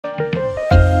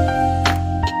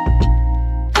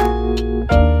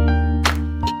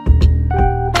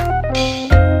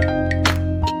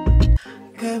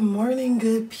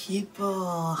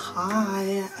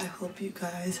you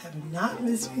guys have not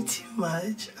missed me too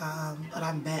much, but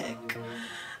I'm back.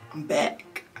 I'm back.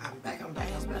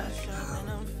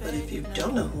 But if you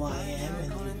don't know who I am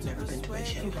and you've never been to my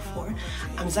channel before,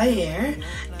 I'm Zaire,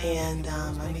 and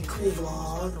I make cool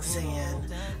vlogs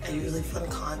and I do really fun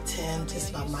content just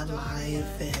about my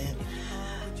life and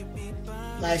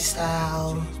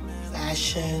lifestyle,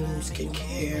 fashion,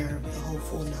 skincare, the whole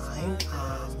full nine.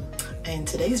 And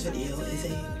today's video is a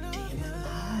day in my life.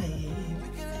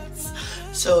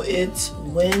 So it's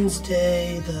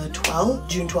Wednesday the 12th,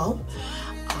 June 12th.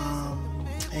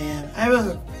 And I have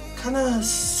a kind of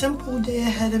simple day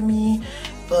ahead of me,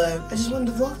 but I just wanted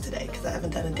to vlog today because I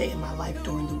haven't done a day in my life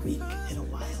during the week in a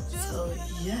while. So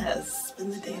yes,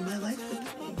 spend the day in my life with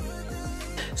me.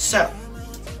 So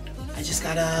I just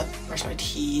got up, brush my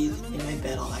teeth, in my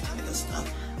bed, all that kind of good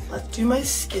stuff. Let's do my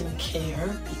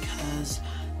skincare because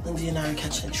Lindsay and I are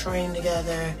catching a train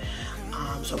together,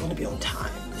 so I want to be on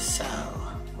time. So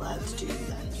let's do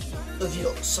that. So if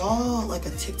you saw like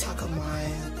a TikTok of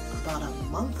mine about a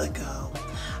month ago,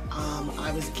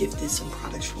 I was gifted some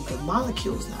products from Good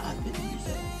Molecules that I've been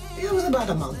using. It was about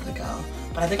a month ago,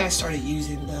 but I think I started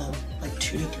using them like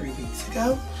 2 to 3 weeks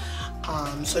ago.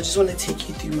 So I just want to take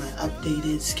you through my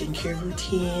updated skincare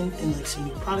routine and like some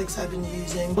new products I've been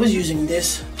using. I was using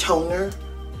this toner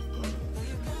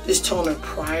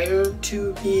prior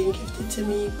to being gifted to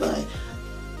me, but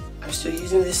I'm still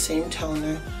using this same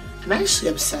toner. I'm actually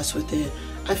obsessed with it.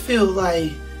 I feel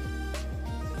like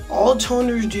all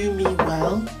toners do me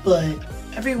well, but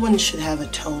everyone should have a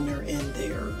toner in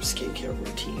their skincare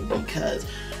routine because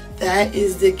that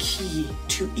is the key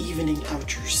to evening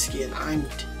out your skin. I'm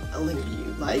telling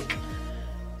you, like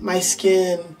my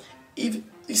skin,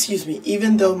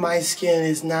 even though my skin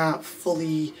is not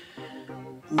fully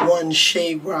one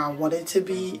shade where I want it to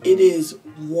be, it is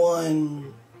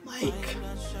one like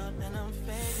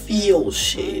feel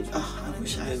shade. I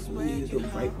wish I knew the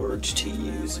right words to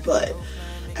use, but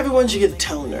everyone should get a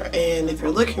toner. And if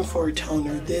you're looking for a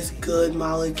toner, this Good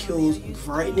Molecules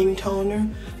brightening toner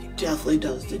definitely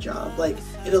does the job. Like,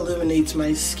 it illuminates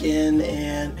my skin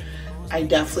and I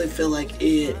definitely feel like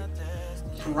it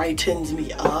brightens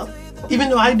me up. Even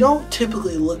though I don't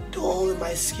typically look dull in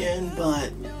my skin,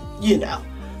 but you know,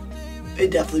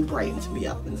 it definitely brightens me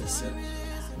up in this sense.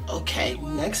 Okay,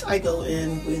 next I go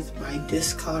in with my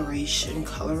discoloration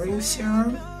coloring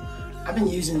serum. I've been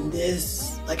using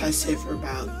this, like I said, for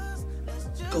about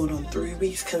going on 3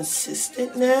 weeks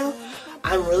consistent now.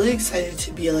 I'm really excited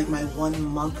to be at like my 1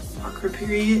 month marker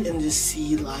period and just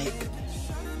see like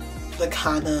the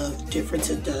kind of difference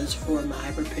it does for my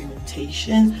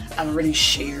hyperpigmentation. I've already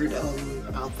shared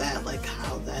about that, like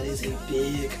how that is a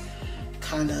big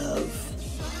kind of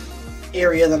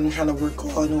area that I'm trying to work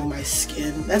on my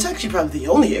skin. That's actually probably the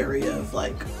only area of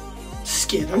like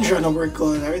skin I'm trying to work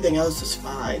on. Everything else is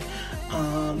fine.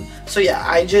 So yeah,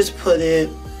 I just put it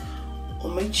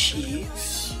on my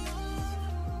cheeks.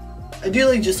 I do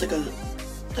like just like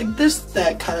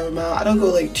that kind of amount. I don't go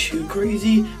like too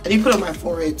crazy. I do put it on my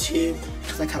forehead too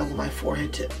because I kind of want my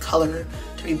forehead to color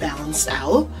to be balanced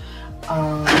out.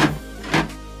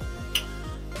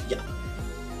 Yeah.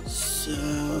 So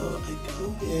I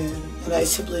go in and I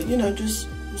simply, you know, just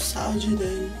massage it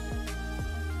in.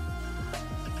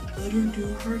 Let her do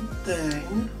her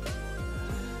thing.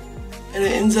 And I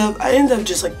end up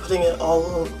just like putting it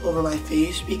all over my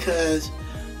face because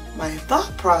my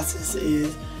thought process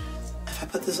is if I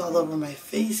put this all over my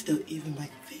face, it'll even my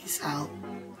face out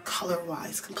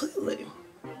color-wise completely.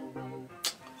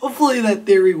 Hopefully that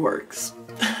theory works.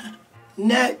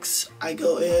 Next, I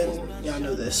go in, y'all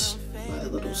know this, my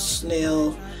little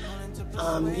snail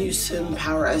Mucin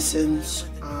Power Essence.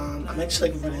 I'm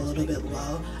actually like running a little bit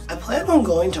low. I plan on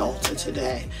going to Ulta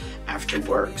today after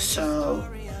work,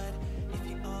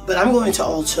 but I'm going to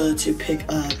Ulta to pick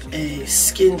up a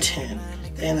skin tint,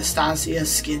 the Anastasia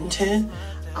skin tint,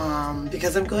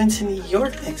 because I'm going to New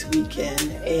York next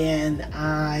weekend and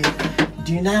I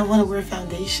do not want to wear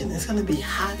foundation. It's going to be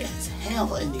hot as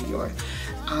hell in New York,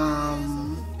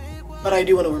 but I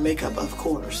do want to wear makeup, of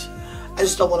course. I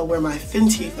just don't want to wear my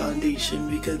Fenty foundation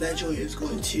because that joy is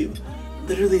going to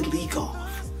literally leak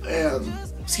off.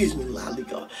 Excuse me, not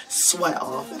leak off, sweat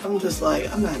off. And I'm just like,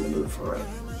 I'm not in the mood for it.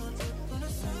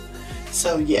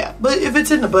 So yeah, but if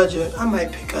it's in the budget, I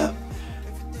might pick up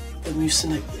the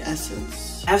Mucin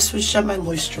Essence. I've switched up my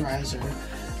moisturizer.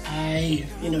 I,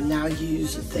 now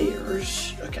use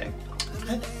theirs. Okay,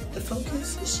 the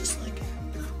focus is just like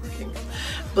not working.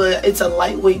 But it's a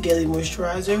lightweight daily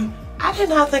moisturizer. I did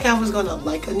not think I was gonna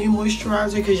like a new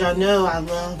moisturizer because y'all know I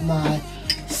love my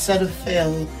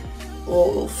Cetaphil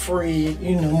oil-free,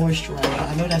 moisturizer.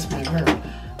 I know that's my girl.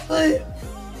 but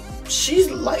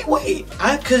she's lightweight.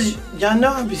 Cause y'all know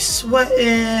I be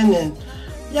sweating, and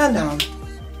y'all know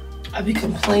I be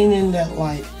complaining that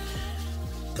like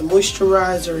the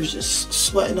moisturizer is just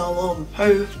sweating all over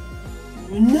her.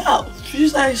 No,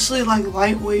 she's actually like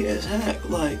lightweight as heck.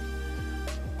 Like,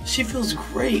 she feels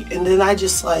great. And then I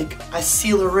just like, I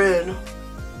seal her in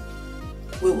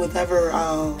with whatever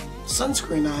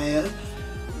sunscreen I have.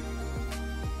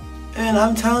 And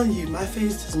I'm telling you, my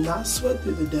face does not sweat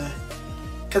through the day.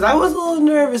 Cause I was a little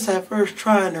nervous at first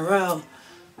trying her out,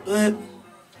 but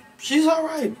she's all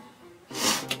right.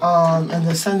 And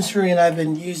the sunscreen I've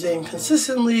been using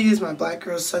consistently is my Black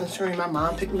Girl sunscreen. My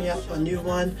mom picked me up a new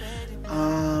one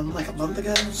like a month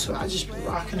ago, so I just been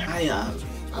rocking high up.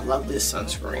 I love this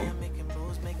sunscreen.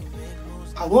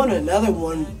 I want another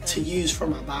one to use for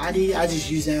my body. I just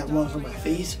use that one for my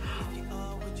face,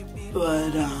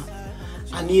 but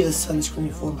I need a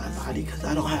sunscreen for my body because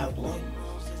I don't have one.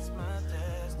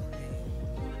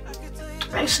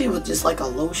 Actually, with just like a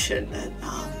lotion that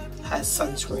has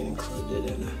sunscreen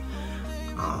included in it.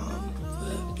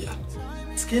 Yeah,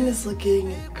 skin is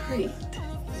looking great.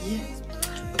 Yeah.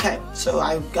 Okay, so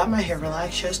I got my hair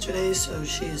relaxed yesterday, so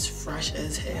she is fresh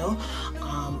as hell.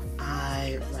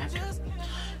 I wrapped her.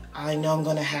 I know I'm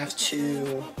gonna have to,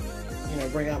 you know,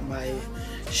 bring out my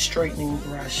straightening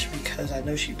brush because I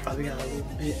know she probably got a little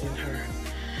bit in her.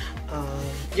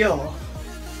 Y'all.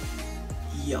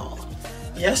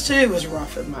 Yesterday was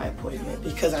rough at my appointment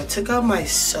because I took out my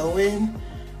sewing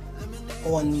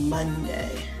on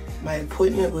Monday. My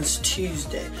appointment was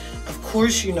Tuesday. Of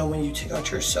course, you know, when you take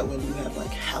out your sewing, you have like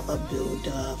hella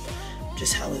buildup,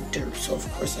 just hella dirt. So of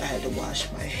course I had to wash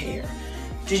my hair.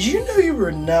 Did you know you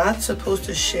were not supposed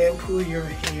to shampoo your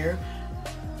hair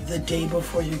the day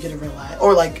before you get a relax,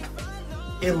 or like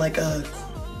in like a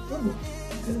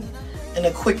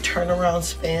quick turnaround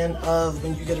span of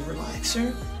when you get a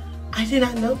relaxer? I did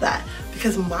not know that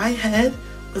because my head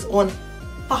was on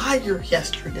fire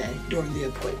yesterday during the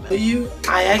appointment.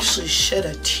 I actually shed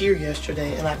a tear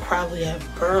yesterday and I probably have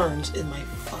burns in my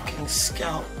fucking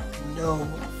scalp. No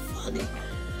funny.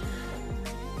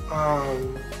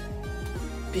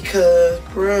 Because,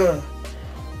 bruh,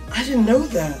 I didn't know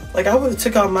that. Like, I would have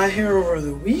took out my hair over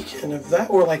the weekend if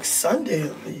that were like Sunday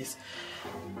at least.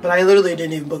 But I literally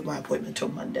didn't even book my appointment till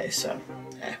Monday, so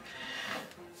yeah.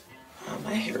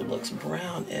 My hair looks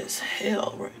brown as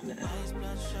hell right now.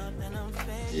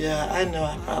 Yeah, I know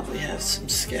I probably have some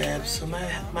scabs, so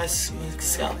my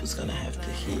scalp is gonna have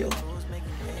to heal.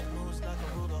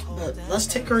 But let's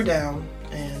take her down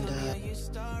and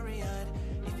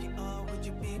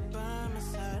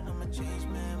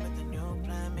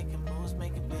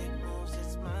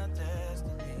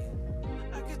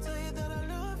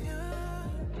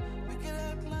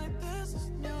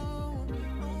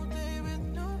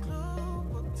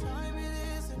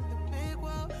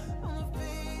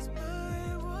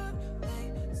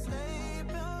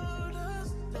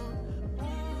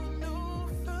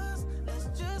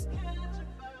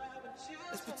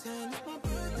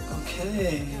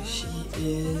okay, she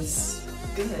is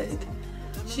good.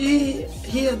 He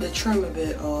had to trim a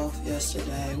bit off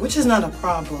yesterday, which is not a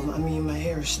problem. I mean, my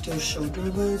hair is still shoulder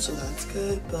length, so that's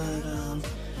good. But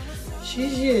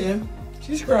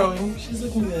she's growing. She's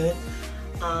looking good.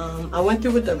 I went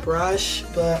through with the brush,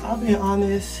 but I'll be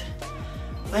honest,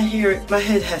 my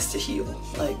head has to heal.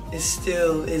 Like, it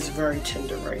still is very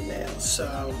tender right now,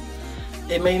 so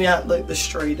it may not look the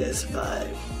straightest, but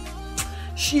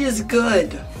she is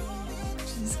good.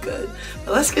 She's good.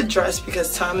 But let's get dressed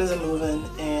because time isn't moving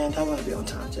and I want to be on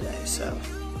time today. So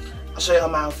I'll show y'all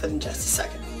my outfit in just a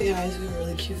second. Hey guys, we have a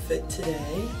really cute fit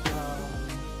today.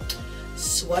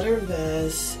 Sweater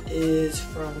vest is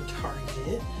from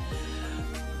Target.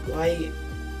 White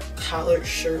collared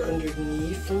shirt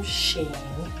underneath from Shein.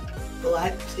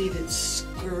 Black pleated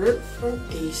skirt from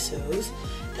ASOS.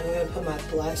 Then I'm going to put my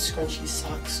black scrunchy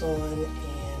socks on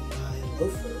and my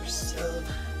loafers. So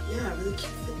yeah, really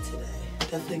cute fit today.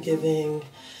 Definitely giving,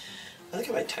 I think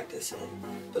I might tuck this in,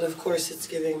 but of course it's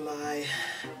giving my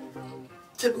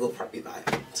typical preppy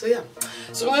vibe. So yeah,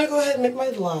 so I'm gonna go ahead and make my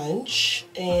lunch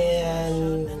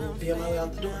and be on my way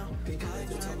out the door because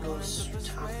it's almost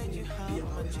time to be on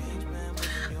my way.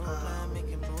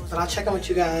 But I'll check in with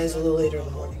you guys a little later in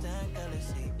the morning.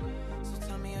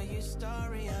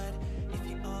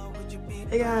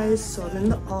 Hey guys, so I'm in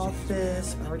the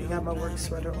office. I already got my work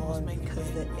sweater on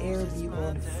because the air be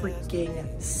on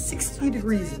freaking 60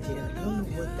 degrees in here. I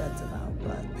don't know what that's about,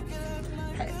 but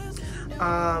hey.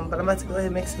 But I'm about to go ahead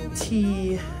and make some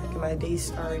tea, get my day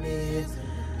started.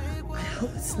 I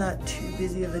hope it's not too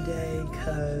busy of a day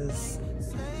because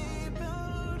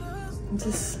I'm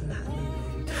just not in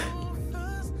the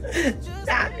mood.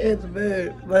 Not in the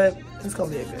mood, but it's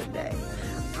gonna be a good day.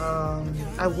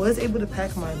 I was able to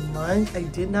pack my lunch. I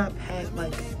did not pack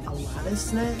like a lot of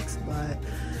snacks, but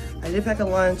I did pack a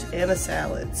lunch and a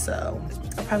salad, so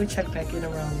I'll probably check back in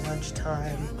around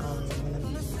lunchtime when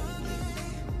I'm eating.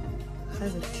 I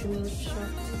have a turmeric shot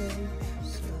today,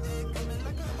 so I'm gonna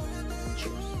take that.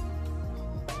 Cheers.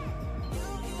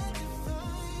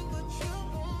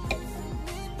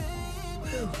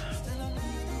 Whew.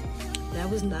 That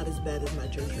was not as bad as my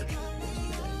ginger shot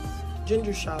yesterday.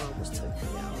 Ginger shot almost took me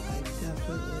out. I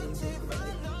definitely was like,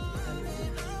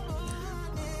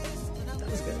 that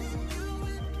was good.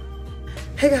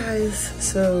 Hey guys,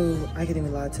 so I can't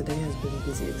even lie, today has been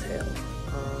busy as hell.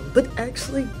 But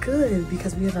actually good,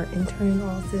 because we have our intern in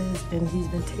office and he's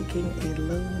been taking a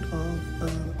load off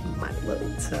of my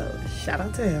load. So shout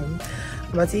out to him.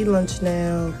 I'm about to eat lunch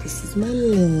now. This is my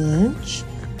lunch.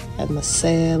 I have my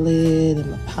salad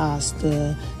and my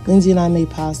pasta. Lindsay and I made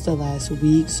pasta last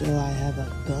week, so I have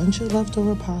a bunch of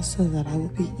leftover pasta that I will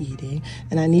be eating,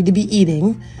 and I need to be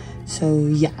eating. So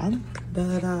yeah,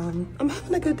 but I'm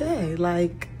having a good day.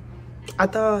 Like, I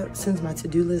thought since my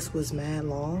to-do list was mad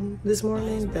long this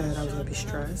morning that I was gonna be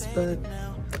stressed, but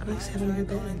I'm just having a good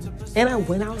day. And I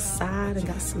went outside and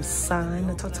got some sun.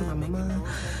 I talked to my mama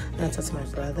and I talked to my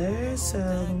brother.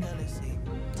 So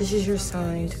this is your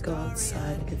sign to go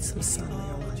outside and get some sun on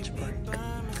your lunch break.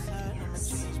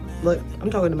 Yes. Look, I'm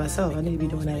talking to myself. I need to be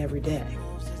doing that every day.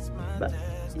 But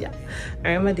yeah,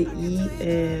 I'm about to eat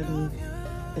and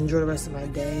enjoy the rest of my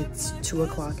day. It's 2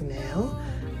 o'clock now.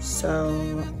 So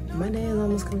my day is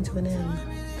almost coming to an end.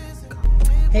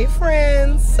 Hey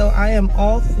friends, so I am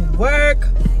off work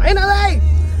finally.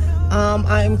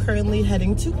 I am currently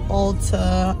heading to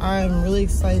Ulta. I'm really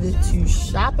excited to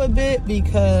shop a bit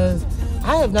because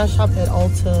I have not shopped at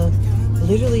Ulta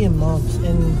literally in months,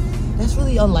 and that's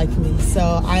really unlike me.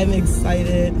 So I'm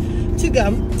excited to go.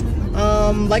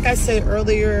 Like I said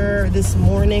earlier this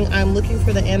morning, I'm looking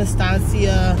for the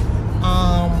Anastasia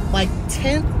like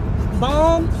tint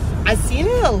balm. I've seen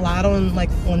it a lot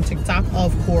on TikTok,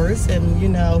 of course, and you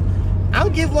know, I'll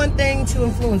give one thing to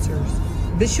influencers.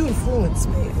 Bitch, you influenced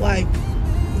me, like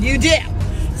you did.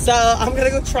 So I'm gonna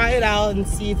go try it out and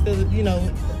see if it, you know,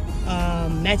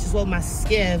 matches well with my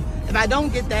skin. If I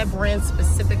don't get that brand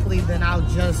specifically, then I'll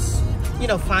just, you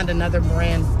know, find another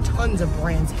brand. Tons of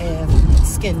brands have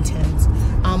skin tints.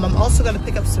 I'm also gonna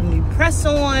pick up some new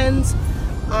press-ons.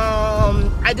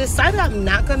 I decided I'm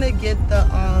not gonna get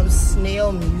the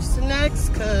snail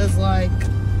mucinex because, like,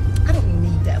 I don't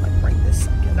need that like right this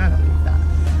second. I don't need that.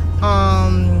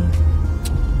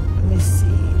 Let me see.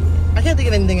 I can't think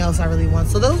of anything else I really want.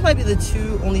 So those might be the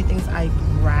two only things I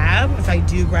grab. If I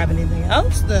do grab anything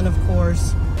else, then of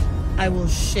course I will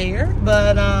share.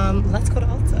 But let's go to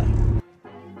Ulta.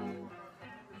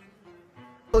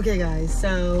 Okay guys,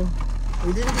 so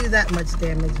we didn't do that much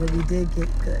damage, but we did get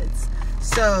goods.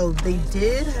 So they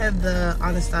did have the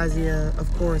Anastasia,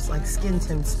 of course, like skin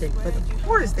tint stick, but of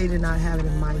course they did not have it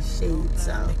in my shade.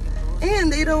 So,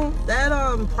 and they don't, that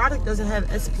product doesn't have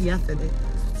SPF in it.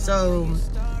 So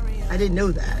I didn't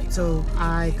know that. So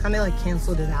I kind of like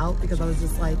canceled it out because I was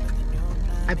just like,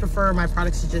 I prefer my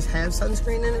products to just have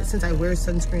sunscreen in it since I wear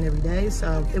sunscreen every day.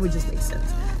 So it would just make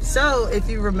sense. So if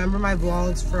you remember my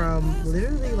vlogs from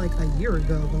literally like a year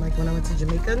ago, when I went to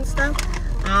Jamaica and stuff,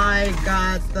 I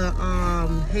got the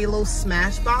Halo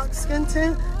Smashbox skin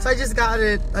tint. So I just got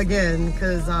it again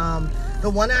because the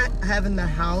one I have in the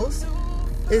house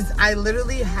is, I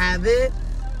literally have it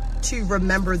to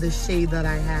remember the shade that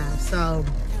I have. So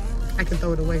I can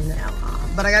throw it away now.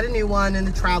 But I got a new one in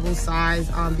the travel size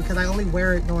because I only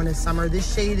wear it during the summer.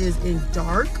 This shade is in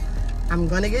dark. I'm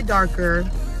gonna get darker,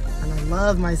 and I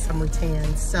love my summer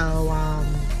tan. So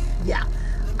yeah,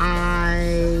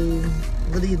 I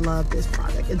really love this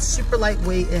product. It's super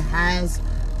lightweight. It has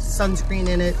sunscreen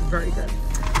in it. Very good.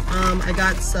 I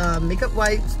got some makeup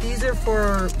wipes. These are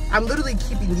for, I'm literally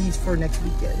keeping these for next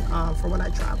weekend for when I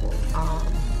travel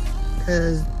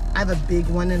because I have a big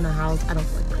one in the house. I don't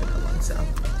feel like wearing that one, so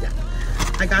yeah.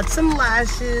 I got some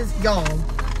lashes. Y'all,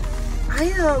 I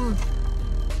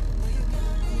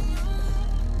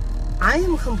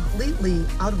am completely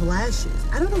out of lashes.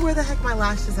 I don't know where the heck my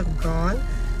lashes have gone.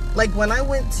 Like when I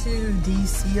went to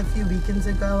DC a few weekends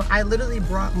ago, I literally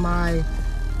brought my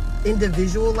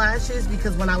individual lashes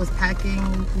because when I was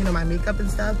packing, you know, my makeup and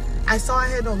stuff, I saw I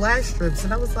had no lash strips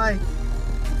and I was like,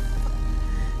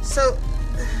 so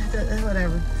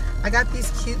whatever. I got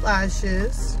these cute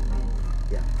lashes.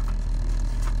 Yeah,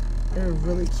 they're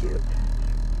really cute.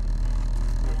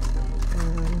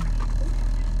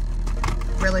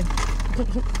 Really.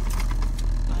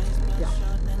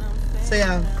 So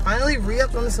yeah, finally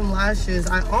re-upped on some lashes.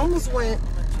 I almost went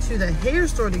to the hair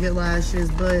store to get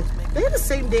lashes, but they had the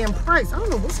same damn price. I don't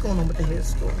know what's going on with the hair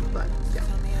store, but yeah.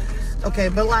 Okay,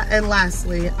 but and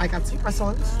lastly, I got some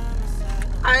press-ons.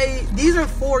 These are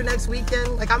for next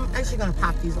weekend. Like, I'm actually gonna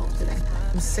pop these off today.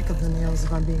 I'm sick of the nails,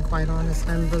 if I'm being quite honest.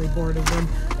 I'm really bored of them.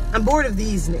 I'm bored of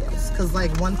these nails, because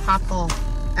like one popped off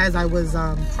as I was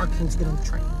parking to get on the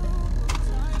train.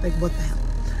 Like, what the hell?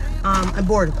 I'm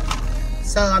bored of them.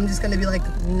 So I'm just gonna be like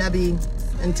nubby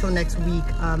until next week.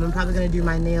 I'm probably gonna do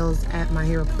my nails at my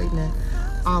hair appointment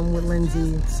with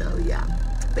Lindsay. So yeah.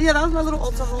 But yeah, that was my little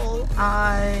Ulta haul.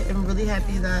 I am really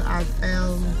happy that I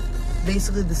found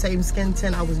basically the same skin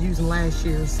tint I was using last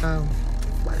year, so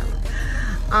whatever.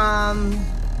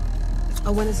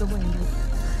 A win is a win.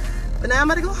 But now I'm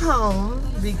gonna go home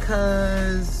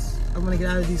because I'm gonna get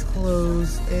out of these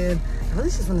clothes, and I really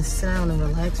just wanna sit down and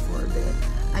relax for a bit.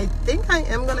 I think I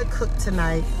am gonna cook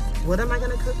tonight. What am I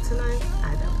gonna cook tonight?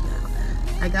 I don't know.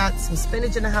 I got some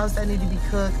spinach in the house that need to be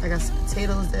cooked. I got some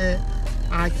potatoes that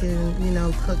I can, you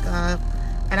know, cook up.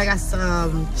 And I got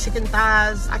some chicken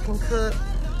thighs I can cook.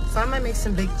 So I might make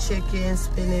some baked chicken,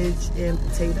 spinach, and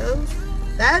potatoes.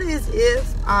 That is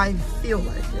if I feel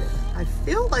like it. I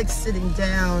feel like sitting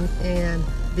down and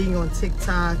being on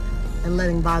TikTok and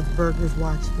letting Bob's Burgers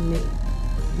watch me.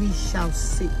 We shall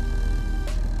see.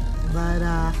 But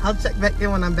I'll check back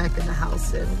in when I'm back in the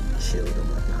house and chill and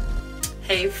whatnot.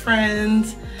 Hey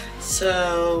friends.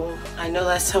 So I know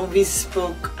last time we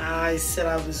spoke, I said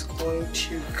I was going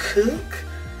to cook.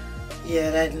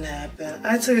 Yeah, that didn't happen.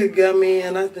 I took a gummy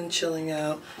and I've been chilling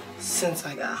out since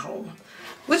I got home,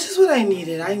 which is what I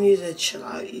needed. I needed a chill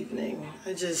out evening.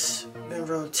 I just been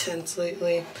real tense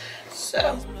lately.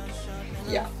 So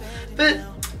yeah, but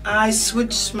I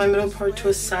switched my middle part to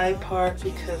a side part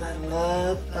because I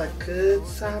love a good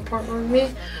side part with me.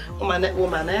 With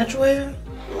my natural hair,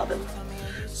 love it.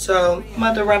 So I'm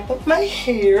about to wrap up my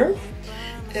hair,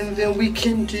 and then we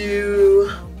can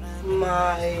do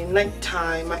my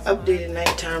nighttime, my updated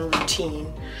nighttime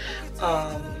routine.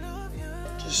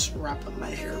 Just wrap up my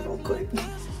hair real quick.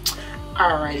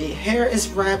 Alrighty, hair is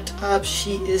wrapped up.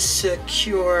 She is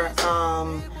secure.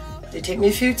 They take me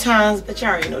a few times, but you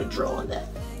already know the drill on that.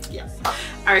 Yeah.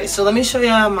 Alright, so let me show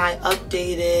y'all my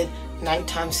updated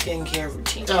nighttime skincare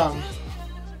routine.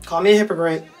 Call me a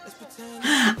hypocrite.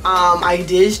 I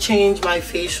did change my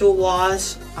facial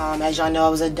wash. As y'all know, I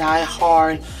was a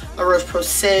die-hard La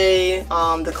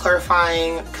Roche-Posay, the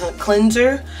clarifying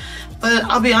cleanser. But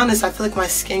I'll be honest, I feel like my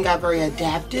skin got very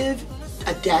adapted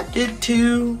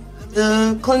to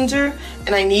the cleanser,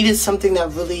 and I needed something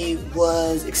that really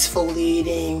was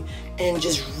exfoliating and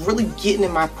just really getting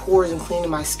in my pores and cleaning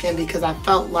my skin, because I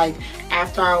felt like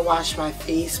after I washed my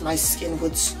face, my skin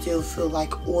would still feel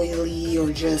like oily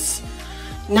or just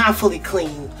not fully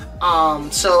clean.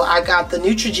 So I got the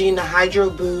Neutrogena Hydro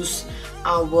Boost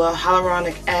with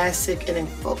hyaluronic acid and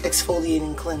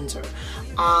exfoliating cleanser.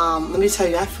 Let me tell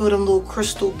you, I feel them little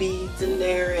crystal beads in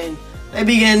there, and they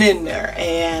be getting in there,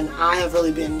 and I have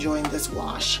really been enjoying this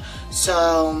wash.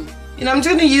 So, you know, I'm just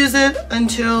gonna use it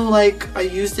until like I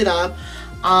used it up.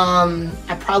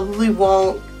 I probably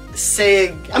won't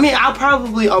say, I mean, I'll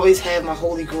probably always have my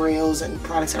holy grails and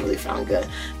products I really found good,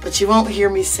 but you won't hear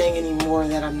me saying anymore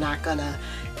that I'm not gonna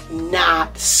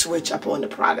not switch up on the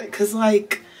product, because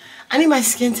like I need my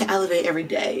skin to elevate every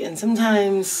day, and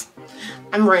sometimes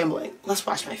I'm rambling. Let's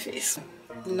wash my face.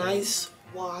 Nice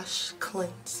wash,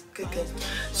 cleanse, good.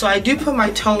 So I do put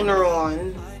my toner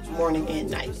on morning and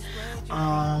night.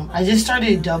 I just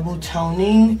started double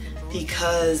toning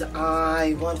because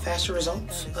I want faster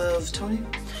results of toning.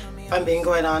 If I'm being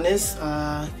quite honest,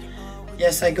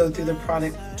 yes, I go through the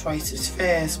product twice as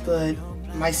fast, but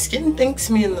my skin thanks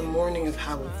me in the morning of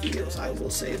how it feels, I will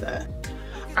say that.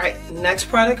 Alright, next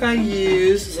product I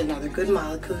use is another Good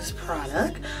Molecules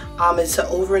product. It's an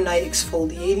overnight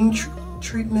exfoliating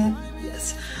treatment.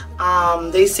 Yes.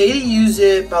 They say to use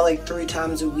it about like 3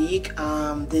 times a week.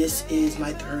 This is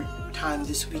my 3rd time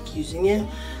this week using it.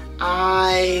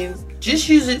 I just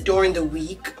use it during the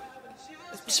week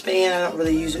span. I don't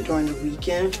really use it during the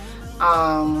weekend.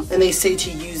 And they say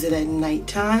to use it at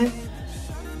nighttime.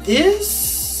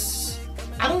 This,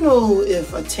 I don't know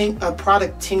if a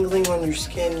product tingling on your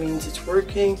skin means it's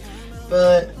working,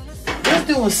 but it's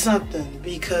doing something,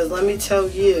 because let me tell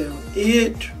you,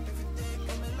 it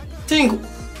tingles.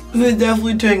 It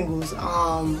definitely tingles.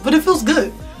 But it feels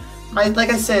good. Like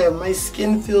I said, my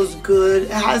skin feels good.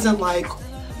 It hasn't like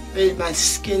made my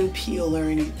skin peel or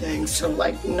anything, so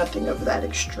like nothing of that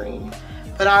extreme.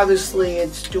 But obviously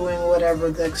it's doing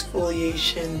whatever the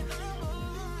exfoliation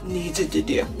needs it to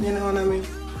do. You know what I mean?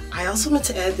 I also meant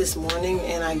to add this morning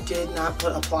and I did not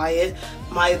apply it.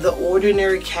 The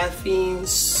Ordinary Caffeine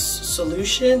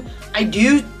Solution. I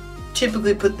do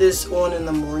typically put this on in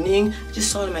the morning. I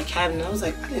just saw it in my cabinet. I was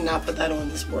like, I did not put that on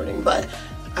this morning, but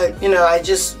I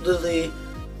just literally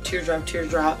teardrop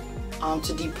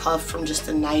to depuff from just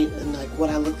the night and like what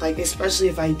I look like, especially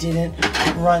if I didn't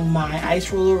run my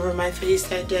ice roll over my face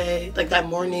that day, like that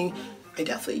morning. I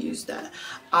definitely used that,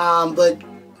 but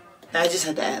I just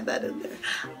had to add that in there.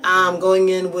 I'm going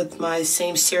in with my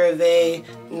same CeraVe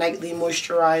nightly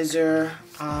moisturizer.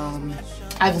 I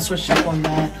haven't switched up on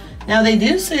that. Now they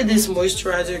do say this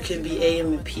moisturizer can be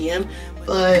AM and PM,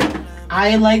 but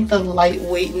I like the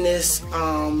lightweightness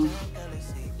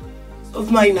of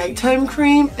my nighttime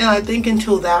cream, and I think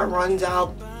until that runs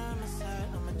out,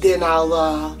 then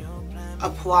I'll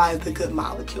apply the Good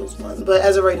Molecules one. But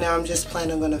as of right now, I'm just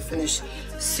planning on gonna finish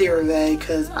CeraVe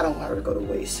because I don't want her to go to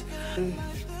waste.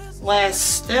 Last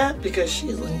step, because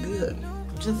she's looking good.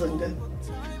 She's looking good.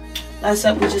 Last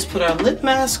step, we just put our lip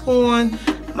mask on.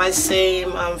 My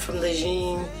same from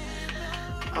Lejeune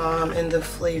in the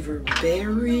flavor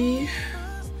berry.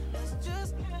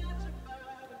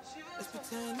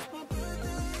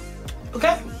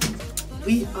 Okay,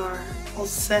 we are all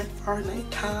set for our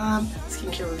nighttime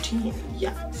skincare routine.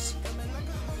 Yes.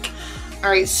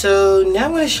 Alright, so now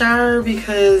I'm gonna shower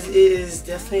because it is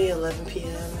definitely 11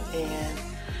 p.m. and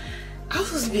I was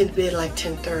supposed to be in bed like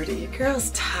 10:30.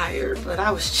 Girl's tired, but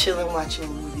I was chilling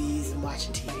watching movies and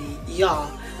watching TV.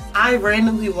 Y'all, I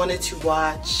randomly wanted to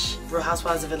watch Real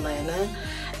Housewives of Atlanta,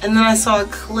 and then I saw a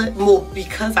clip,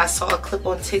 because I saw a clip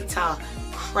on TikTok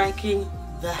cracking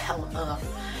the hell up.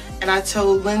 And I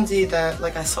told Lindsay that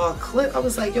like I saw a clip. I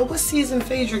was like, yo, what season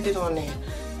Phaedra get on there?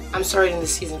 I'm starting the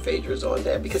season Phaedra's on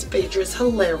there because Phaedra is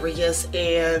hilarious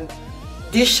and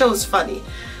this show is funny.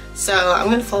 So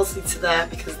I'm gonna fall asleep to that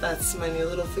because that's my new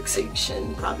little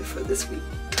fixation probably for this week.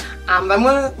 I'm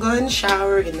gonna go ahead and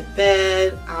shower, get into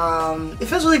bed. It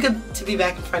feels really good to be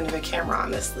back in front of a camera,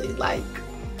 honestly. Like,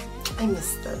 I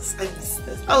miss this, I miss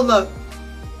this. Oh look,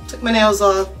 took my nails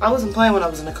off. I wasn't playing when I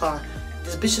was in the car.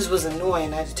 This bitches was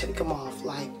annoying, I had to take them off.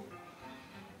 Like,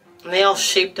 and they all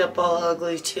shaped up all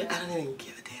ugly too. I don't even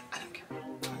give a damn, I don't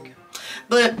care.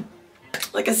 But,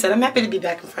 like I said, I'm happy to be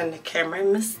back in front of the camera. I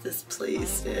miss this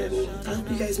place and I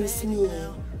hope you guys miss me.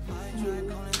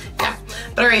 Yeah,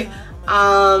 but alright.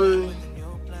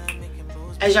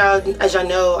 As y'all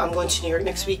know, I'm going to New York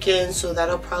next weekend, so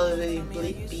that'll probably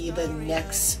be the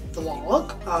next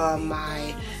vlog.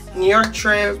 My New York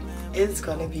trip is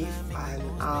gonna be fun.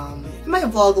 I might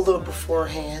vlog a little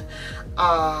beforehand,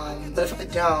 but if I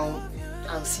don't,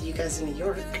 I'll see you guys in New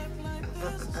York.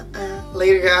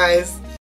 Later, guys.